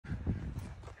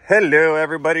Hello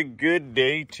everybody, good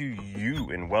day to you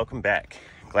and welcome back.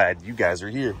 Glad you guys are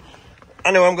here.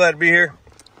 I know I'm glad to be here.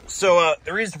 So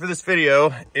the reason for this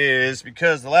video is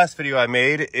because the last video I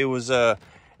made, it was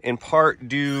in part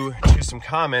due to some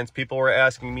comments. People were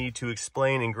asking me to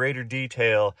explain in greater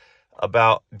detail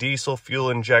about diesel fuel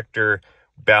injector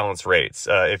balance rates.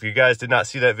 If you guys did not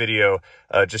see that video,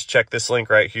 just check this link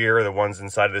right here, or the ones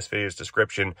inside of this video's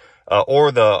description,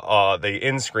 or the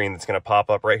end screen that's going to pop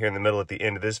up right here in the middle at the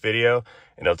end of this video,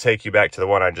 and it'll take you back to the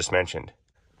one I just mentioned.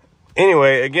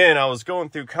 Anyway, again, I was going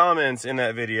through comments in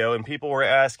that video, and people were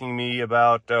asking me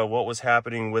about what was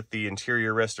happening with the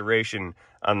interior restoration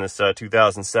on this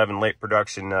 2007 late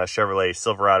production Chevrolet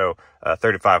Silverado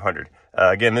 3500.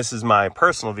 Again, this is my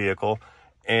personal vehicle.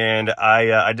 And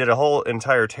I did a whole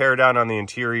entire tear down on the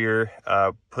interior,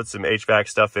 put some HVAC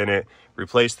stuff in it,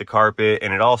 replaced the carpet,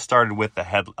 and it all started with the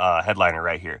headliner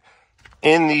right here.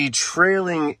 In the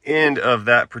trailing end of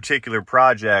that particular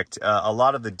project, a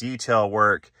lot of the detail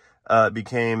work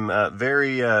became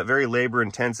very labor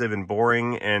intensive and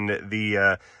boring, and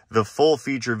the full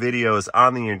feature videos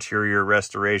on the interior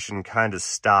restoration kind of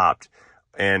stopped,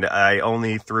 and I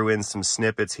only threw in some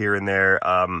snippets here and there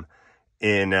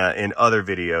in other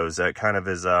videos, kind of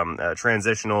as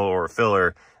transitional or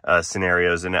filler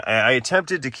scenarios. And I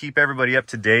attempted to keep everybody up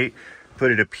to date, but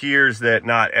it appears that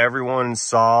not everyone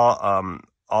saw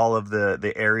all of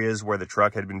the areas where the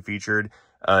truck had been featured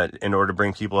in order to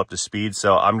bring people up to speed.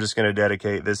 So I'm just going to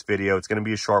dedicate this video. It's going to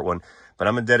be a short one, but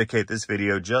I'm going to dedicate this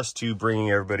video just to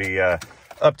bringing everybody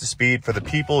up to speed for the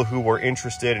people who were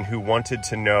interested and who wanted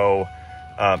to know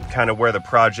kind of where the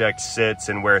project sits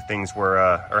and where things were,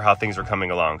 or how things were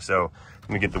coming along. So let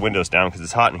me get the windows down because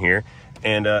it's hot in here,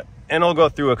 and I'll go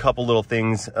through a couple little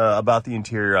things about the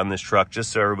interior on this truck,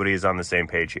 just so everybody is on the same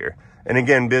page here. And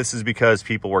again, this is because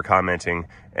people were commenting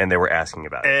and they were asking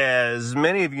about it. As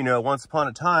many of you know, once upon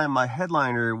a time, my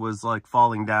headliner was like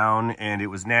falling down and it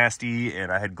was nasty,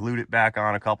 and I had glued it back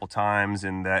on a couple times,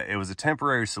 and it was a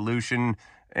temporary solution.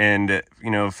 And,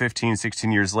 you know, 15, 16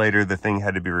 years later, the thing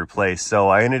had to be replaced. So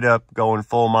I ended up going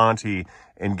full Monty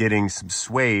and getting some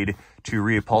suede to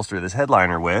reupholster this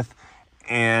headliner with.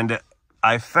 And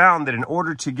I found that in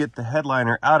order to get the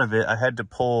headliner out of it, I had to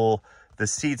pull the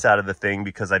seats out of the thing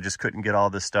because I just couldn't get all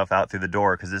this stuff out through the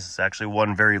door, because this is actually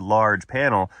one very large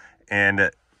panel,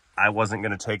 and I wasn't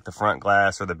going to take the front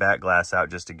glass or the back glass out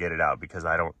just to get it out, because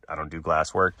I don't do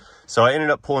glass work. So I ended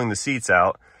up pulling the seats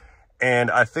out.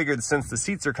 And I figured since the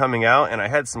seats are coming out and I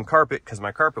had some carpet, because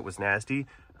my carpet was nasty,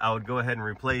 I would go ahead and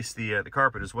replace the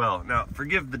carpet as well. Now,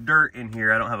 forgive the dirt in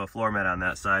here. I don't have a floor mat on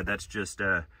that side. That's just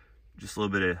a little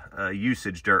bit of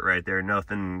usage dirt right there.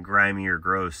 Nothing grimy or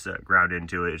gross ground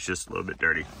into it. It's just a little bit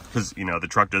dirty because, you know, the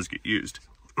truck does get used.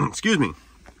 Excuse me.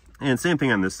 And same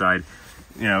thing on this side.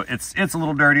 You know, it's a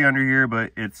little dirty under here,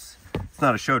 but it's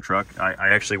not a show truck. I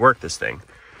actually work this thing.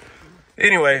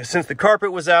 Anyway, since the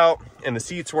carpet was out and the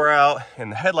seats were out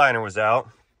and the headliner was out,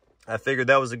 I figured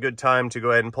that was a good time to go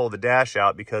ahead and pull the dash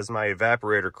out, because my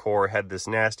evaporator core had this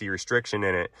nasty restriction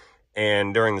in it.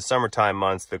 And during the summertime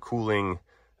months, the cooling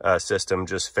system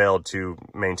just failed to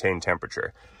maintain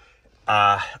temperature.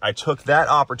 I took that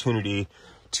opportunity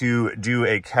to do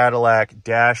a Cadillac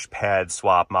dash pad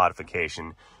swap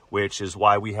modification, which is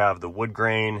why we have the wood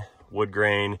grain,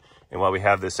 and why we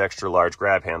have this extra large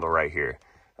grab handle right here.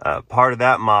 Part of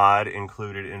that mod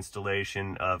included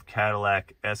installation of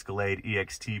Cadillac Escalade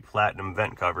EXT Platinum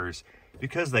vent covers,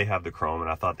 because they have the chrome and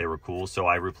I thought they were cool. So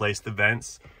I replaced the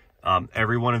vents.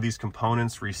 Every one of these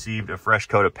components received a fresh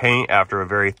coat of paint after a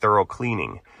very thorough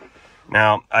cleaning.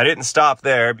 Now, I didn't stop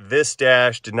there. This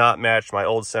dash did not match my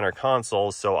old center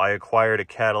console, so I acquired a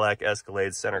Cadillac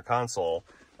Escalade center console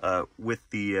with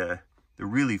the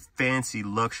really fancy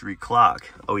luxury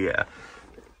clock. Oh yeah.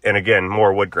 And again,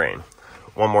 more wood grain.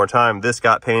 One more time, this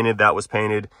got painted, that was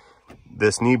painted.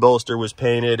 This knee bolster was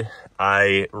painted.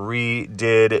 I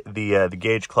redid the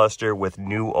gauge cluster with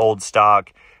new old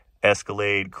stock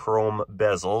Escalade chrome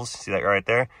bezels. See that right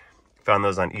there? Found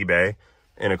those on eBay.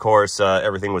 And of course,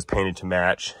 everything was painted to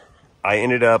match. I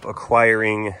ended up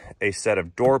acquiring a set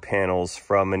of door panels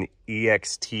from an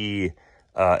EXT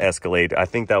Escalade. I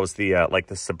think that was the like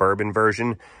the Suburban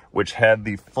version, which had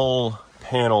the full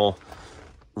panel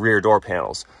rear door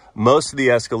panels. Most of the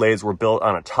Escalades were built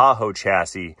on a Tahoe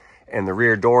chassis, and the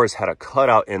rear doors had a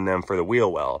cutout in them for the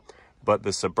wheel well. But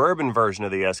the Suburban version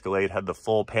of the Escalade had the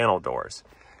full panel doors.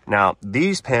 Now,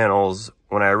 these panels,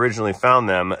 when I originally found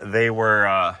them, they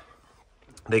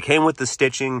came with the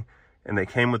stitching, and they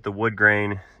came with the wood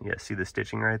grain. Yeah, see the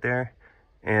stitching right there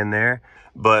and there?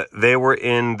 But they were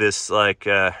in this like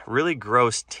really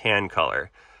gross tan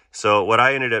color. So what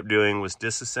I ended up doing was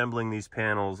disassembling these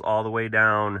panels all the way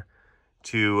down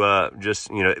to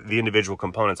just, you know, the individual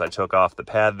components. I took off the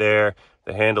pad there,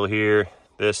 the handle here,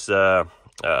 this, what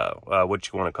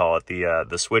you want to call it,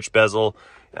 the switch bezel.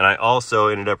 And I also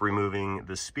ended up removing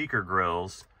the speaker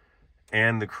grills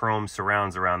and the chrome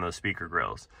surrounds around those speaker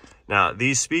grills. Now,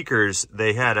 these speakers,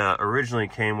 they had originally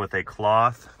came with a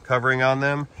cloth covering on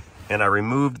them, and I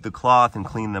removed the cloth and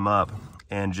cleaned them up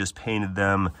and just painted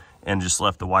them and just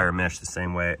left the wire mesh the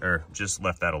same way, or just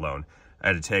left that alone. I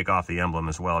had to take off the emblem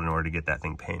as well in order to get that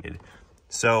thing painted.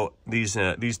 So these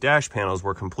dash panels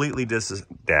were completely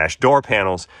dash door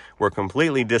panels were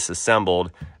completely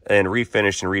disassembled and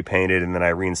refinished and repainted, and then I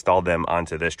reinstalled them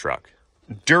onto this truck.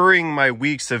 During my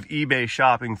weeks of eBay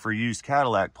shopping for used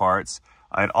Cadillac parts,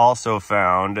 I'd also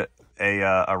found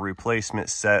a replacement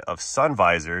set of sun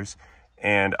visors,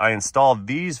 and I installed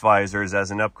these visors as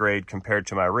an upgrade compared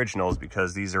to my originals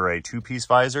because these are a two-piece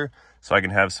visor, so I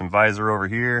can have some visor over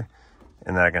here,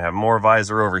 and then I can have more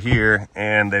visor over here,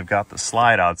 and they've got the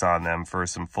slide outs on them for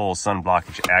some full sun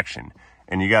blockage action.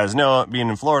 And you guys know, being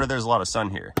in Florida, there's a lot of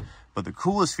sun here. But the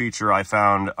coolest feature I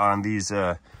found on these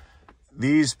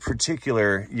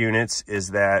particular units is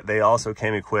that they also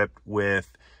came equipped with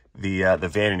the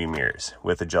vanity mirrors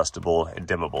with adjustable and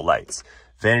dimmable lights.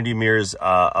 Vanity mirrors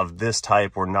of this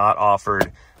type were not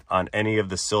offered on any of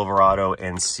the Silverado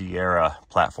and Sierra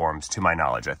platforms, to my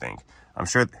knowledge, I think. I'm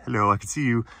sure, hello, I can see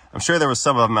you. I'm sure there was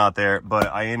some of them out there, but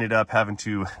I ended up having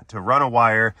to run a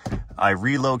wire. I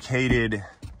relocated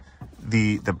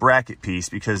the bracket piece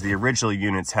because the original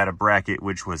units had a bracket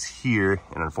which was here,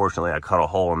 and unfortunately I cut a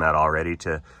hole in that already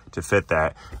to fit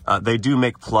that. They do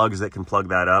make plugs that can plug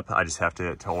that up. I just have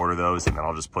to order those, and then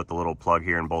I'll just put the little plug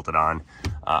here and bolt it on.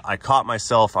 I caught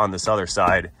myself on this other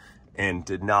side and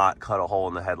did not cut a hole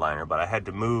in the headliner, but I had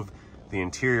to move the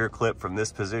interior clip from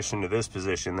this position to this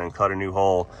position, then cut a new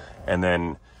hole, and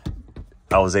then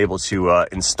I was able to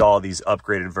install these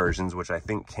upgraded versions, which I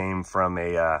think came from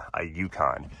a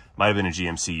Yukon. Might have been a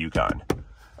GMC Yukon.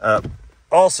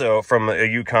 Also from a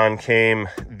Yukon came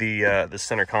the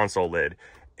center console lid,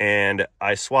 and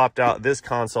I swapped out this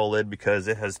console lid because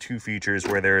it has two features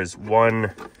where there is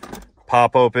one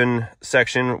pop open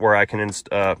section where I can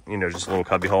you know, just a little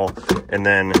cubby hole, and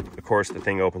then of course the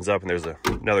thing opens up and there's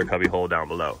another cubby hole down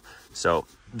below. So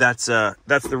that's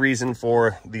the reason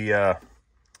for the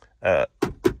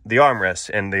armrest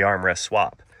and the armrest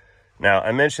swap. Now,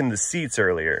 I mentioned the seats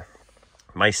earlier.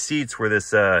 My seats were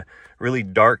this really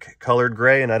dark colored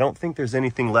gray, and I don't think there's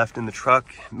anything left in the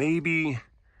truck. Maybe,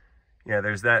 yeah,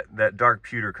 there's that dark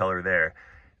pewter color there.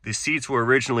 The seats were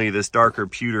originally this darker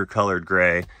pewter colored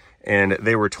gray, and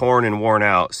they were torn and worn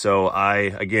out. So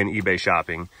again, eBay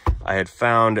shopping, I had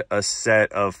found a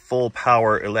set of full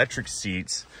power electric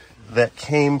seats that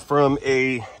came from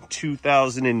a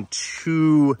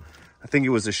 2002, I think it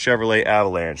was a Chevrolet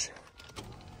Avalanche,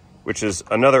 which is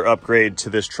another upgrade to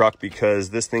this truck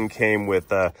because this thing came with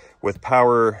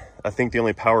power. I think the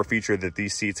only power feature that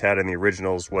these seats had in the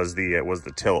originals was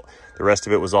the tilt. The rest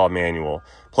of it was all manual.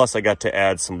 Plus, I got to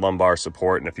add some lumbar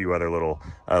support and a few other little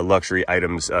luxury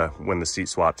items when the seat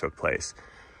swap took place.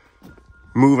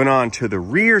 Moving on to the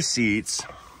rear seats,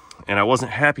 and I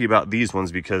wasn't happy about these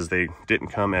ones because they didn't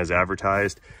come as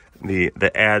advertised.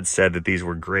 The ad said that these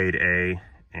were grade A,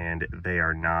 and they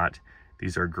are not.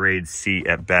 These are grade C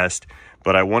at best.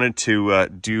 But I wanted to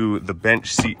do the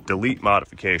bench seat delete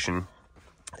modification,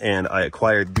 and I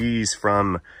acquired these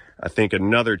from, I think,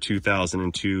 another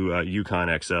 2002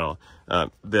 Yukon XL.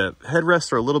 The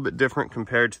headrests are a little bit different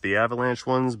compared to the Avalanche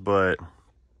ones, but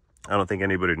I don't think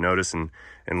anybody would notice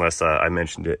unless I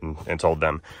mentioned it and told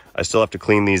them. I still have to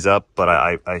clean these up, but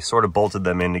I sort of bolted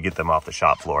them in to get them off the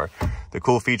shop floor. The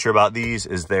cool feature about these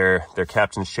is they're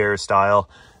captain's chair style.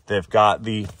 They've got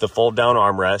the fold down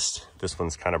armrest. This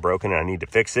one's kind of broken and I need to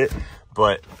fix it.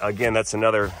 But again, that's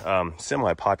another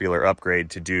semi-popular upgrade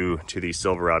to do to the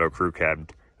Silverado crew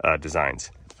cab designs.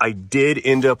 I did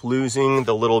end up losing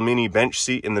the little mini bench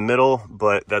seat in the middle,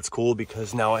 but that's cool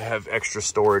because now I have extra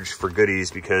storage for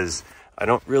goodies because I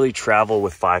don't really travel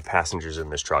with 5 passengers in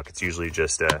this truck. It's usually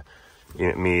just you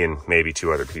know, me and maybe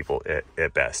 2 other people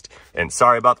at best. And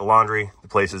sorry about the laundry. The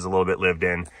place is a little bit lived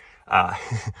in.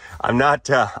 I'm not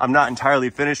entirely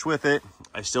finished with it.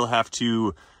 I still have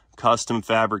to custom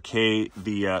fabricate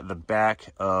the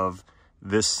back of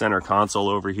this center console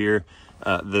over here.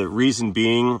 The reason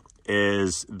being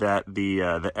is that the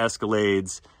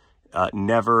Escalades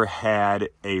never had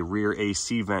a rear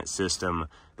AC vent system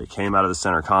that came out of the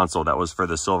center console. That was for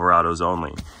the Silverados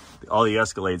only. All the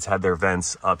Escalades had their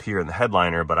vents up here in the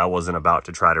headliner, but I wasn't about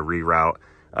to try to reroute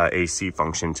AC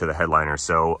function to the headliner.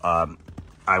 So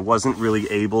I wasn't really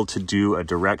able to do a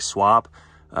direct swap.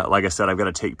 Like I said, I've got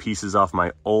to take pieces off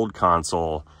my old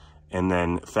console and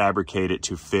then fabricate it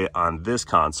to fit on this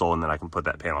console, and then I can put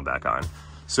that panel back on.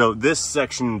 So this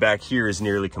section back here is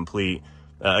nearly complete.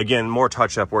 Again, more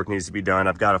touch-up work needs to be done.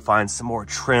 I've got to find some more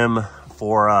trim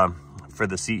for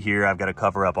the seat here. I've got to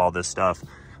cover up all this stuff,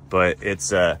 but it's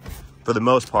for the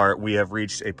most part, we have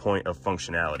reached a point of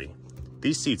functionality.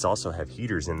 These seats also have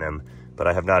heaters in them, but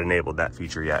I have not enabled that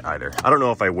feature yet either. I don't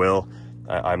know if I will.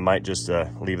 I might just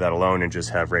leave that alone and just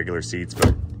have regular seats,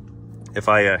 but if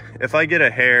I get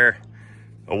a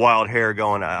wild hair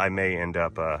going, I may end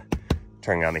up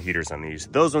turning on the heaters on these.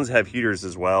 Those ones have heaters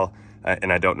as well,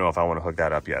 and I don't know if I want to hook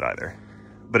that up yet either.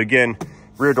 But again,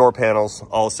 rear door panels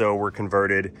also were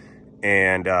converted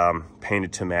and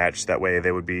painted to match. That way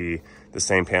they would be the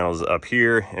same panels up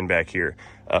here and back here.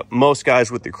 Most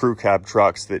guys with the crew cab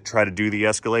trucks that try to do the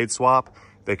Escalade swap,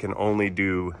 they can only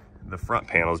do the front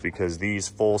panels because these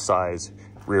full-size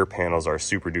rear panels are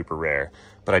super duper rare.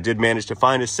 But I did manage to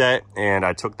find a set, and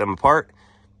I took them apart,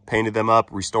 painted them up,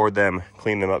 restored them,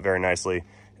 cleaned them up very nicely,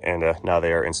 and now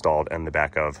they are installed in the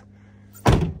back of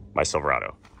my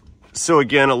Silverado. So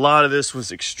again, a lot of this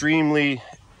was extremely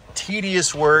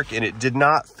tedious work, and it did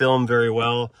not film very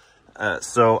well.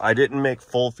 So I didn't make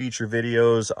full feature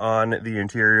videos on the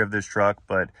interior of this truck,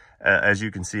 but as you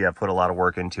can see, I put a lot of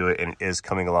work into it, and it is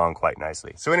coming along quite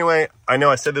nicely. So anyway, I know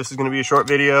I said this was going to be a short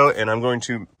video, and I'm going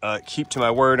to keep to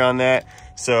my word on that.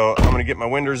 So I'm going to get my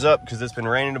windows up because it's been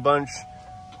raining a bunch,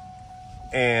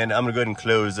 and I'm going to go ahead and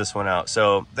close this one out.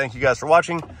 So thank you guys for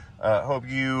watching. Hope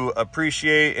you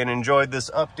appreciate and enjoyed this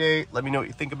update. Let me know what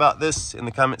you think about this in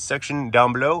the comment section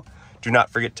down below. Do not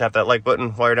forget to tap that like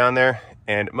button while you're down there.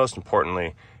 And most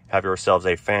importantly, have yourselves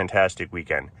a fantastic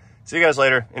weekend. See you guys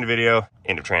later in the video.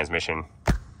 End of transmission.